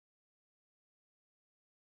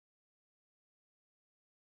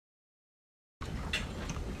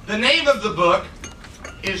The name of the book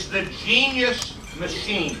is The Genius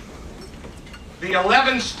Machine. The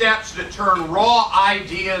 11 steps that turn raw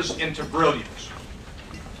ideas into brilliance.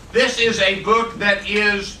 This is a book that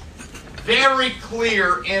is very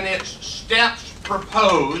clear in its steps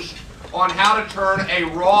proposed on how to turn a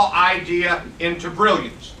raw idea into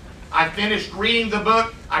brilliance. I finished reading the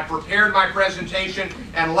book, I prepared my presentation,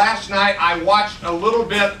 and last night I watched a little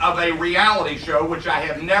bit of a reality show, which I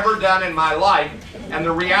have never done in my life, and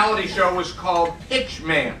the reality show was called Pitch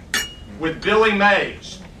Man with Billy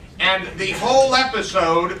Mays. And the whole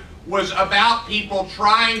episode was about people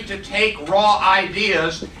trying to take raw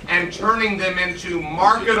ideas and turning them into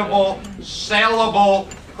marketable, saleable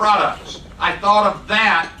products. I thought of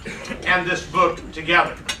that and this book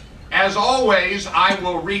together. As always, I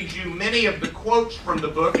will read you many of the quotes from the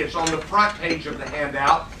book. It's on the front page of the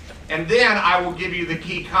handout. And then I will give you the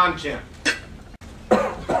key content.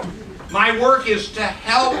 My work is to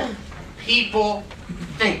help people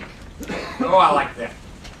think. Oh, I like that.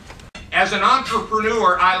 As an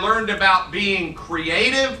entrepreneur, I learned about being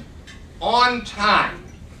creative, on time,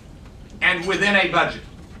 and within a budget.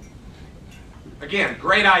 Again,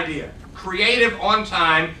 great idea. Creative, on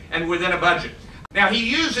time, and within a budget. Now, he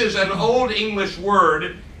uses an old English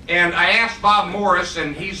word, and I asked Bob Morris,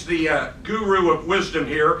 and he's the guru of wisdom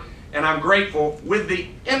here, and I'm grateful. With the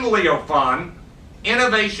Enleophon,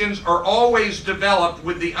 innovations are always developed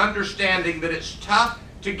with the understanding that it's tough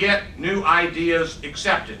to get new ideas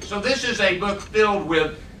accepted. So this is a book filled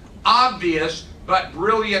with obvious but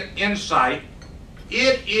brilliant insight.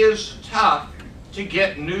 It is tough to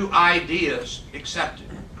get new ideas accepted.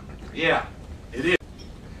 Yeah, it is.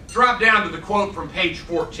 Drop down to the quote from page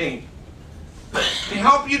 14. To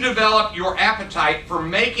help you develop your appetite for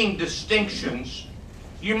making distinctions,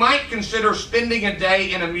 you might consider spending a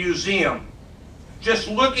day in a museum just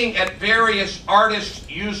looking at various artists'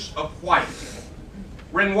 use of white.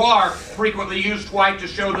 Renoir frequently used white to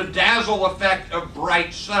show the dazzle effect of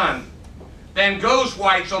bright sun. Van Gogh's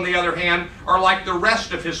whites, on the other hand, are like the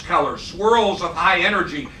rest of his colors, swirls of high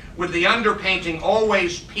energy, with the underpainting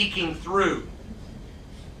always peeking through.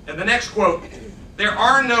 And the next quote, there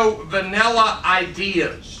are no vanilla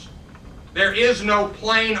ideas. There is no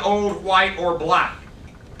plain old white or black.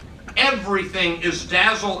 Everything is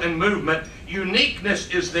dazzle and movement. Uniqueness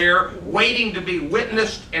is there, waiting to be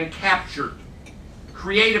witnessed and captured.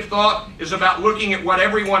 Creative thought is about looking at what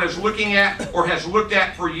everyone is looking at or has looked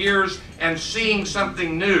at for years and seeing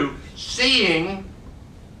something new. Seeing,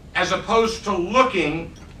 as opposed to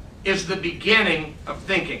looking, is the beginning of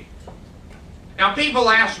thinking. Now, people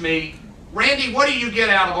ask me, Randy, what do you get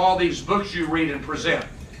out of all these books you read and present?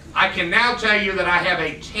 I can now tell you that I have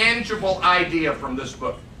a tangible idea from this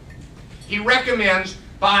book. He recommends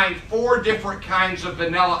buying 4 different kinds of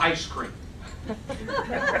vanilla ice cream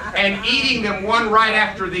and eating them one right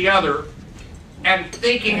after the other and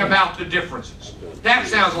thinking about the differences. That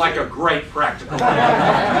sounds like a great practical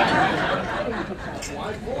idea.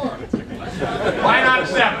 Why 4? Why not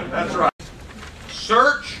 7? That's right.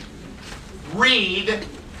 Search, read,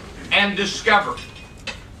 and discover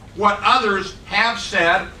what others have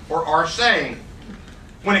said or are saying.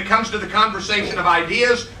 When it comes to the conversation of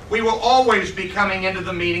ideas, we will always be coming into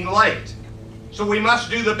the meeting late. So we must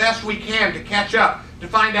do the best we can to catch up, to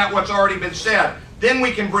find out what's already been said. Then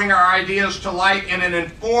we can bring our ideas to light in an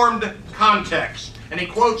informed context. And he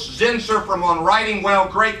quotes Zinsser from On Writing Well,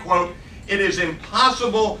 great quote, "It is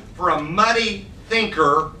impossible for a muddy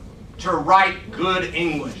thinker to write good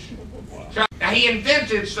English." Now, he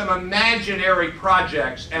invented some imaginary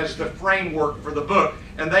projects as the framework for the book,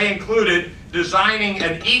 and they included designing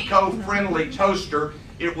an eco-friendly toaster.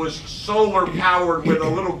 It was solar-powered with a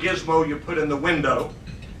little gizmo you put in the window.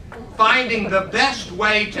 Finding the best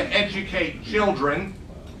way to educate children,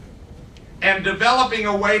 and developing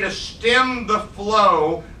a way to stem the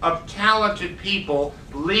flow of talented people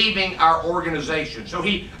leaving our organization. So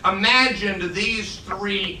he imagined these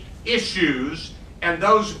 3 issues, and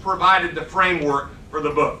those provided the framework for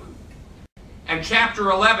the book. And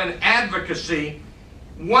chapter 11, advocacy,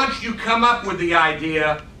 once you come up with the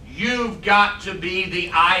idea, you've got to be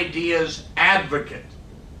the idea's advocate.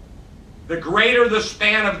 The greater the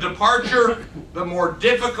span of departure, the more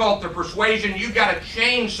difficult the persuasion. You've got to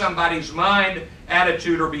change somebody's mind,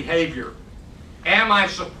 attitude, or behavior. Am I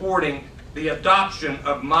supporting the adoption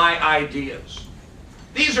of my ideas?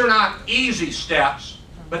 These are not easy steps,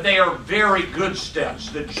 but they are very good steps.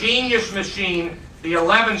 The Genius Machine, the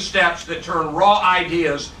 11 steps that turn raw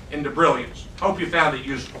ideas into brilliance. Hope you found it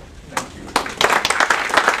useful.